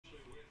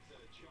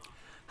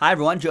Hi,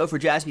 everyone. Joe for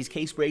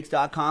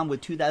JaspysCaseBreaks.com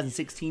with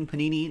 2016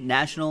 Panini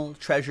National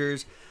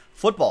Treasures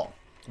Football.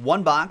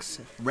 One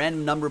box,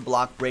 random number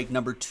block break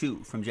number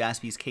 2 from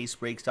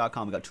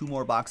JaspysCaseBreaks.com. We got 2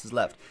 more boxes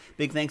left.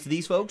 Big thanks to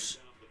these folks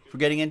for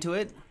getting into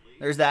it.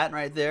 There's that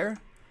right there.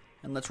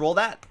 And let's roll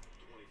that.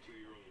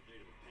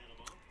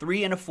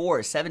 3 and a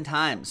 4, 7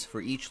 times for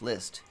each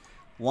list.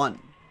 1,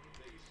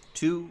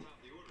 2,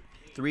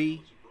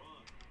 3,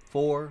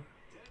 4,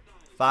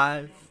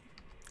 5,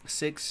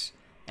 6,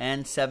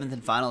 and 7th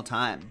and final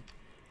time.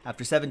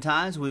 After 7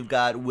 times, we've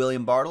got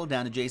William Bartle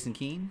down to Jason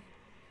Keene.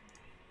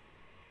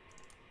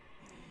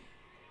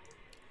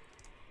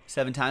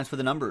 7 times for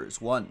the numbers.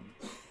 1,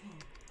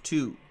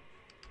 2,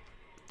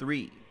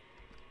 3,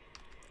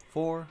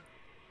 4,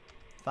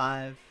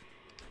 5,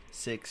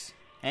 6,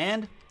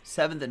 and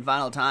 7th and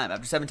final time.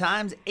 After 7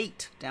 times,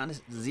 8 down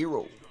to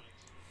 0.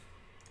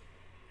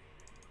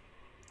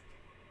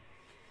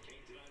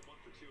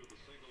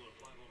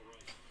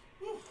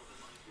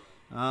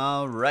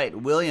 All right,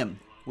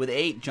 William with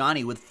 8,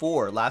 Johnny with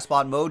 4, Last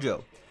Spot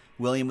Mojo.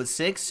 William with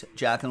 6,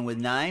 Jacqueline with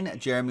 9,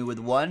 Jeremy with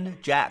 1,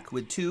 Jack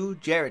with 2,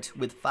 Jarrett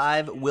with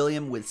 5,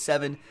 William with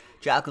 7,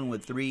 Jacqueline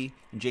with 3,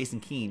 and Jason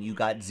Keene, you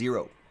got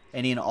 0.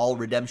 Any and all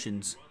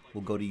redemptions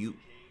will go to you.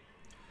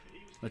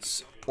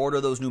 Let's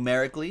order those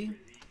numerically.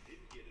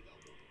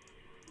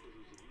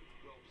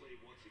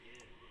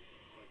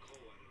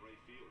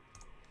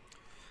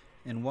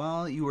 And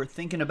while you were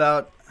thinking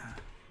about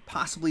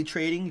possibly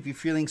trading, if you're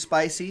feeling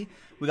spicy,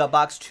 we got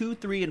box 2,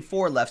 3, and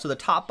 4 left. So the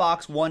top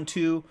box, 1,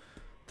 2,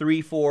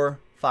 3, 4,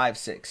 5,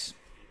 6.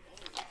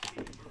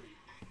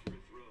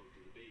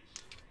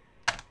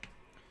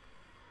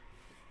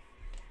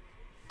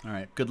 All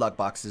right, good luck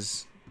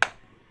boxes.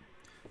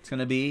 It's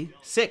going to be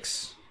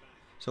 6.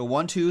 So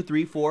 1, 2,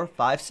 3, 4,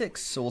 5,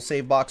 6. So we'll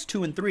save box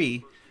 2 and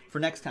 3 for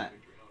next time.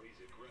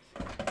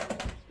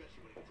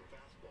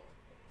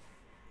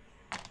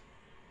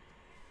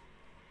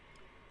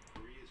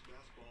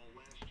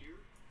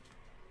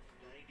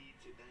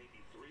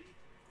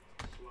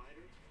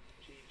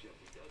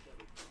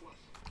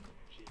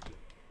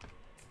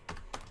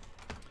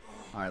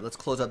 All right, let's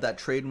close up that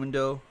trade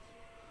window.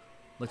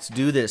 Let's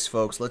do this,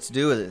 folks. Let's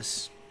do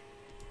this.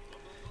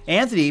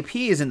 Anthony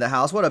P is in the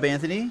house. What up,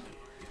 Anthony?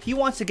 He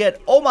wants to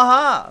get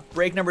Omaha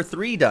break number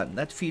 3 done.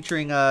 That's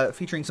featuring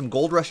some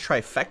Gold Rush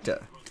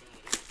trifecta.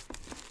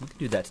 We can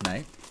do that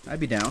tonight. I'd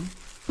be down.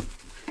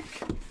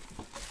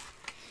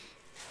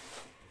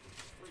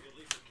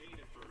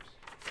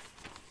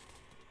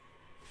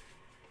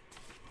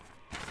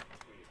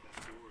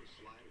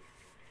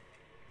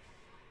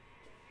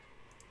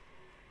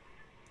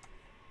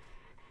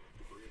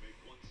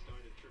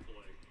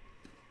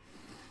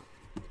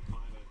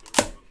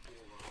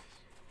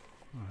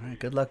 All right,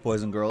 good luck,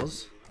 boys and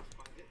girls.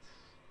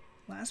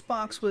 Last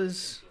box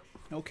was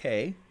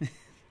okay.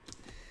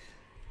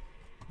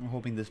 I'm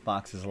hoping this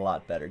box is a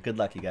lot better. Good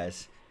luck, you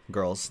guys.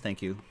 Girls,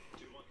 thank you.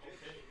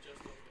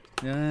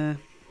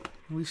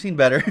 We've seen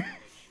better.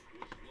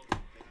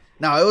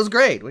 No, it was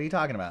great. What are you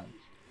talking about?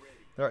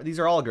 These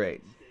are all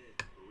great.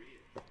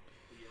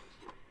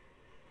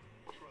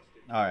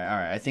 All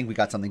right. I think we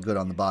got something good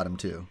on the bottom,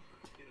 too.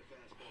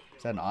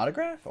 Is that an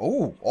autograph?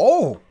 Oh.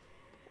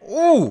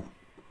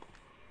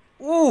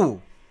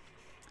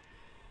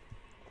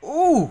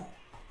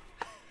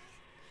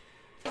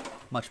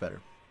 Much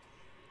better.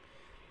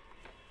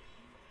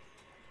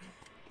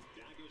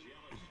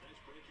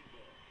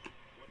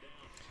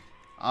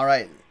 All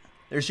right.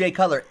 There's Jay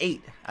Cutler,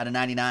 8 out of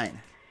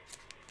 99.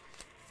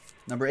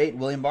 Number 8,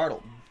 William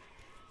Bartle.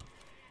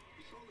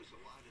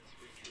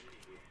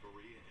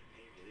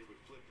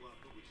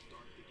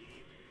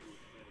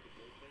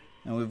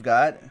 And we've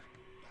got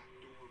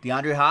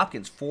DeAndre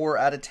Hopkins, 4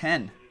 out of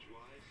 10.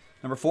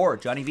 Number 4,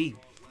 Johnny V.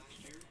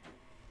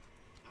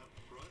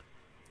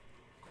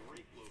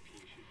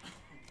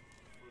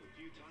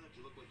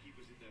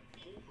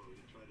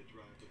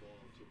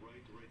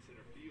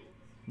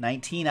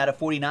 $19 out of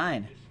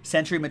 49.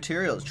 Century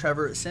Materials,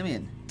 Trevor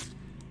Simeon.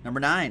 Number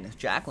 9,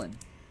 Jacqueline.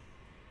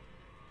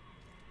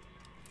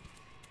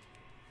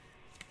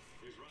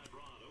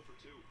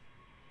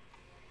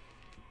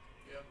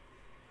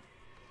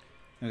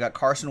 We got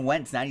Carson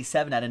Wentz,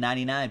 97 out of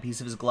 99.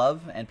 Piece of his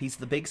glove and piece of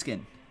the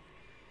pigskin.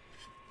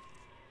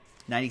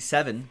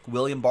 97,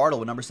 William Bartle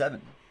with number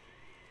 7.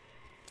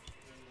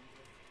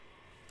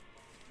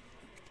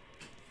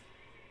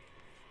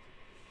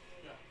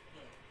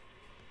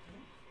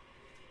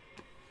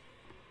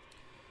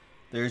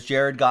 There's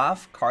Jared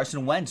Goff,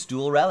 Carson Wentz,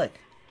 dual relic.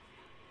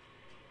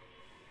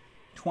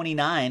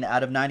 29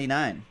 out of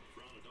 99.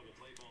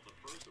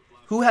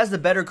 Who has the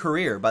better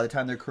career by the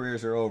time their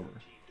careers are over?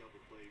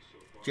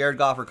 Jared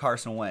Goff or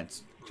Carson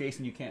Wentz?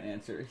 Jason, you can't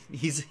answer.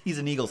 He's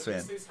an Eagles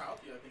fan.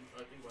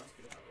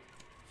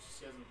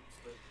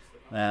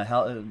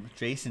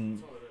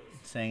 Jason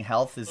saying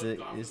health is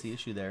the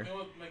issue there.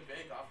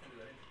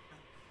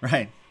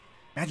 Right.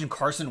 Imagine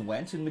Carson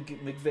Wentz and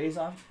McVay's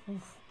off.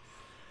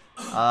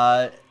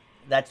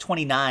 That's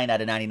 29 out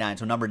of 99,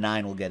 so number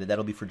 9 will get it.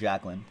 That'll be for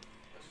Jacqueline.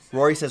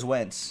 Rory says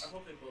Wentz.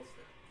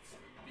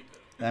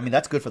 I mean,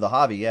 that's good for the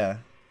hobby, yeah.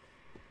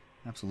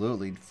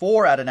 Absolutely.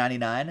 4 out of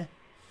 99.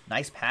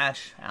 Nice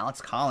patch,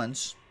 Alex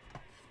Collins.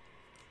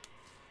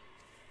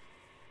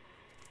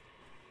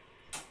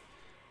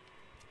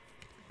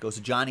 Goes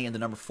to Johnny in the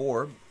number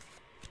 4.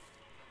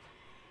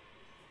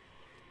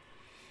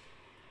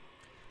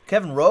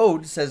 Kevin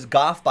Rode says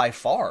Goff by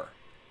far.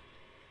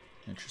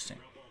 Interesting.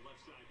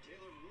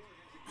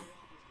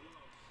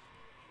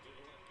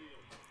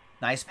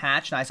 Nice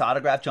patch, nice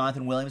autograph.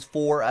 Jonathan Williams,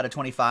 4 out of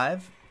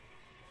 25.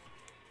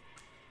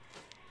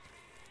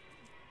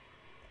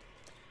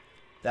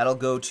 That'll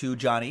go to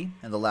Johnny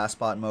and the last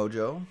spot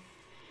mojo.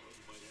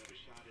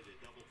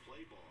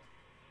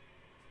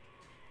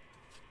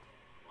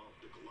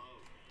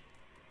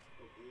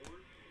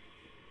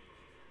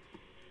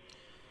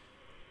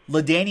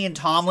 LaDainian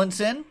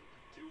Tomlinson,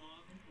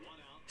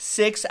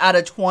 6 out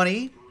of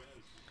 20.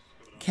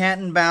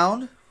 Canton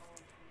bound.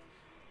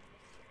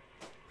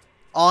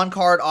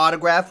 On-card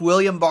autograph,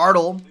 William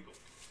Bartle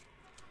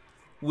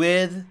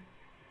with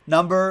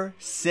number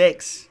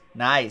 6.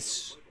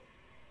 Nice.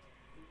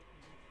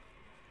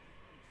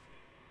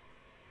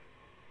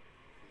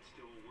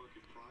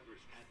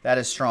 That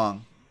is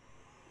strong.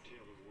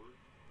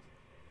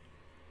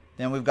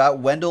 Then we've got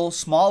Wendell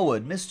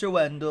Smallwood. Mr.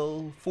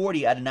 Wendell,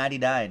 40 out of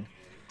 99.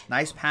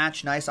 Nice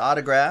patch, nice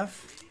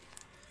autograph.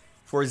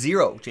 For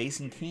 0,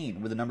 Jason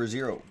Keane with the number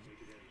 0.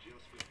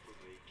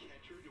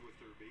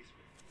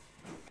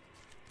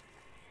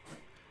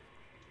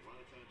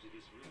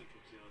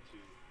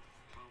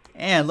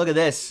 And look at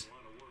this.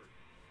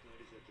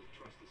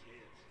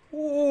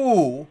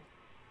 Ooh.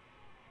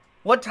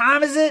 What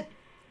time is it?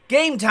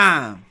 Game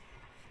time.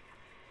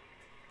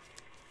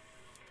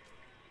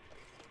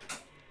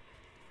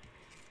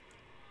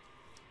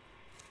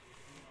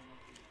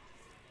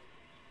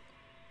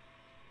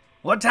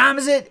 What time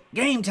is it?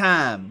 Game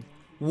time.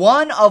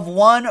 1 of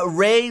 1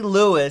 Ray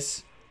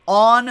Lewis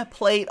on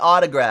plate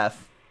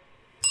autograph.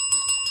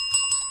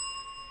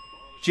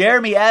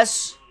 Jeremy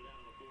S.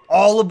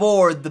 All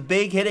aboard the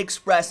Big Hit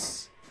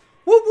Express.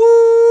 Whoop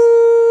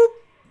whoop.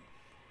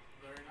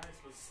 Very nice,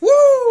 but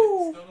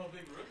Woo! still no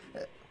big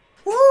rookie.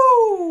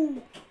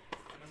 Woo!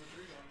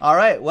 All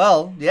right,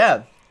 well,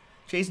 yeah.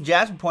 Jason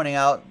Jasper pointing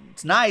out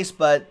it's nice,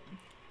 but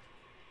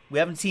we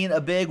haven't seen a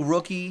big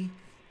rookie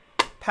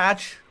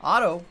patch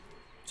auto.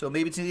 So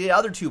maybe it's in the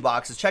other 2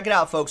 boxes. Check it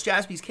out, folks.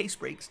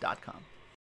 JaspysCaseBreaks.com.